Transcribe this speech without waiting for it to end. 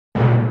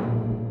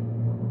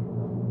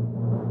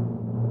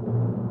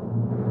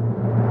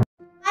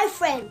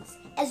friends,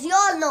 as you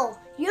all know,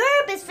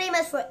 Europe is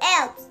famous for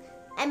Alps,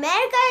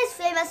 America is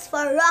famous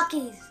for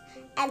Rockies,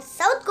 and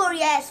South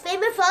Korea is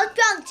famous for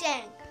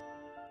Pyeongchang.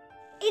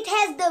 It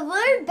has the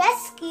world's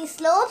best ski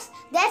slopes.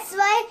 That's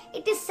why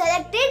it is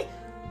selected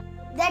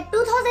that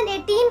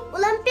 2018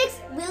 Olympics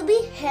will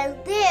be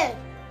held there.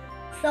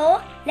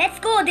 So, let's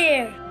go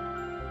there.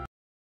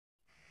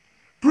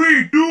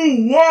 3,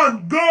 2,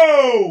 1,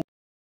 go!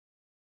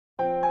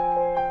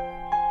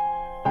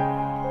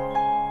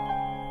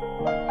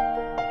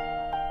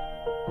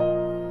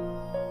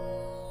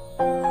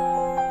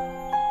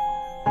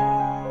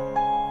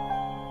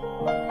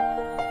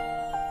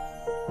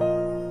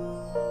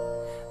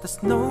 The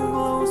snow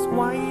glows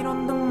white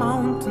on the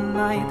mountain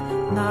tonight,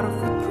 not a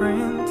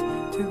footprint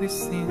to be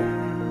seen.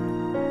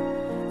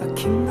 A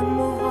kingdom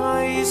of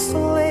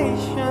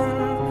isolation,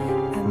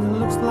 and it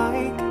looks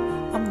like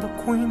I'm the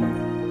queen.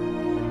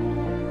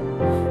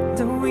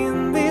 The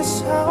wind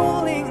is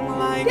howling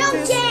like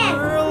this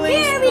early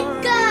Here we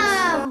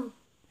come!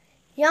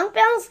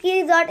 Yongpyong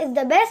Ski Resort is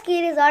the best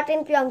ski resort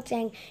in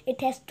Pyeongchang. It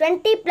has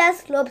 20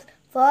 plus slopes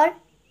for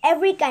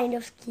every kind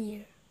of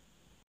skier.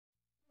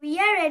 We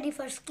are ready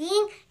for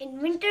skiing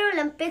in Winter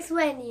Olympics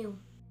venue.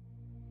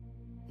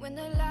 When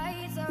the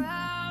lights are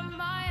out,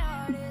 my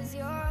heart is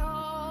your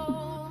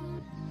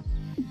home.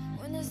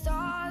 When the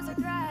stars are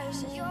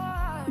crashing, your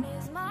heart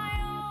is my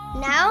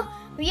own. Now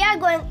we are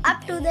going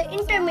up to the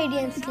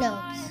intermediate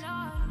slopes.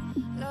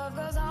 Love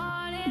goes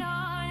on and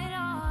on and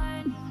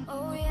on.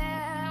 Oh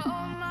yeah,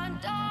 oh my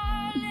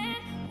darling,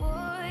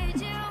 would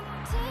you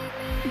take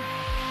me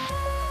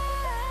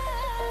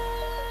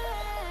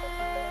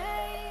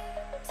away?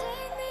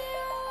 Take me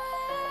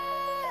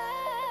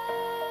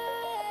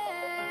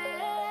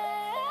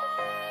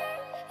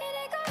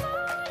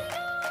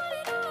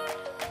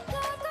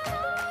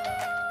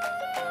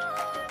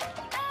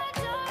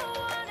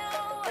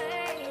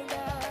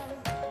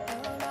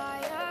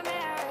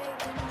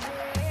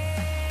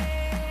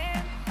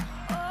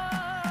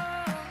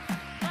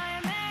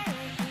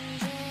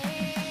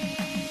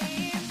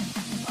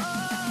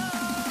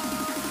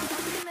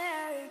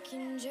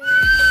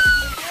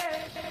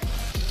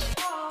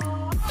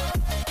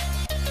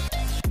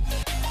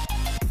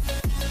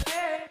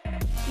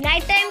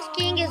Nighttime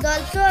skiing is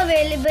also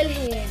available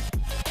here.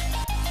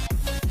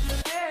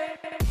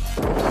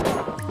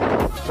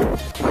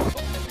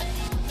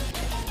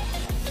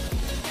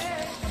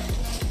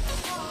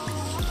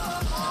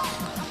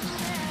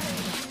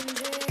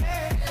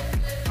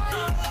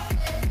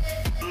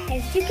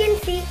 As you can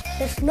see,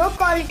 the snow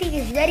quality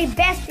is very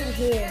best in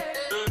here.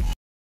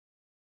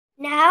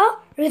 Now,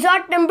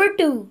 resort number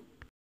 2.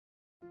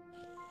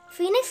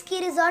 Pheonix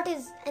Ski Resort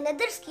is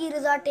another ski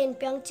resort in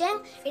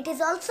Pyeongchang. It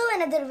is also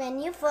another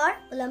venue for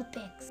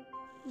Olympics.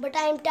 But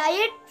I am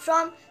tired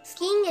from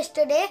skiing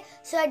yesterday,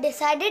 so I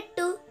decided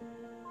to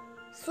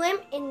swim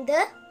in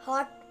the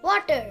hot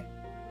water.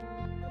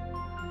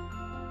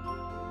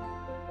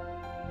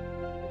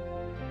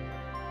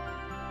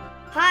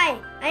 Hi,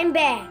 I'm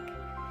back.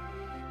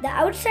 The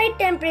outside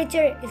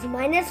temperature is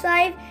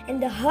 -5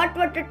 and the hot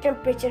water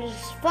temperature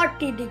is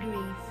 40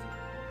 degrees.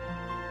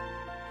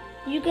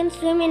 You can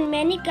swim in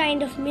many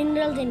kinds of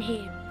minerals in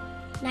here.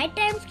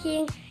 Nighttime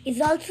skiing is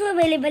also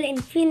available in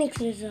Pheonix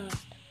Resort.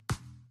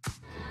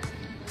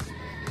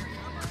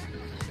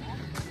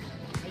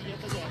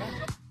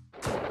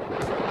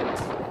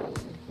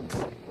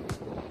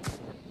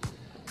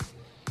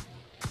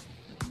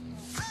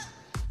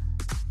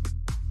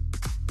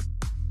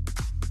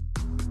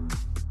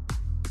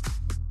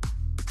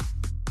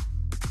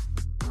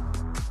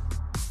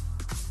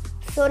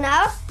 So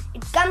now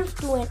it comes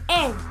to an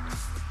end.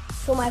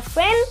 So my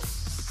friends,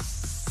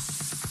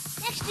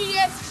 next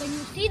year when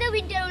you see the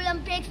Winter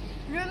Olympics,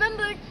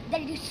 remember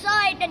that you saw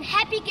it and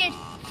happy kids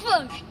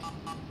first.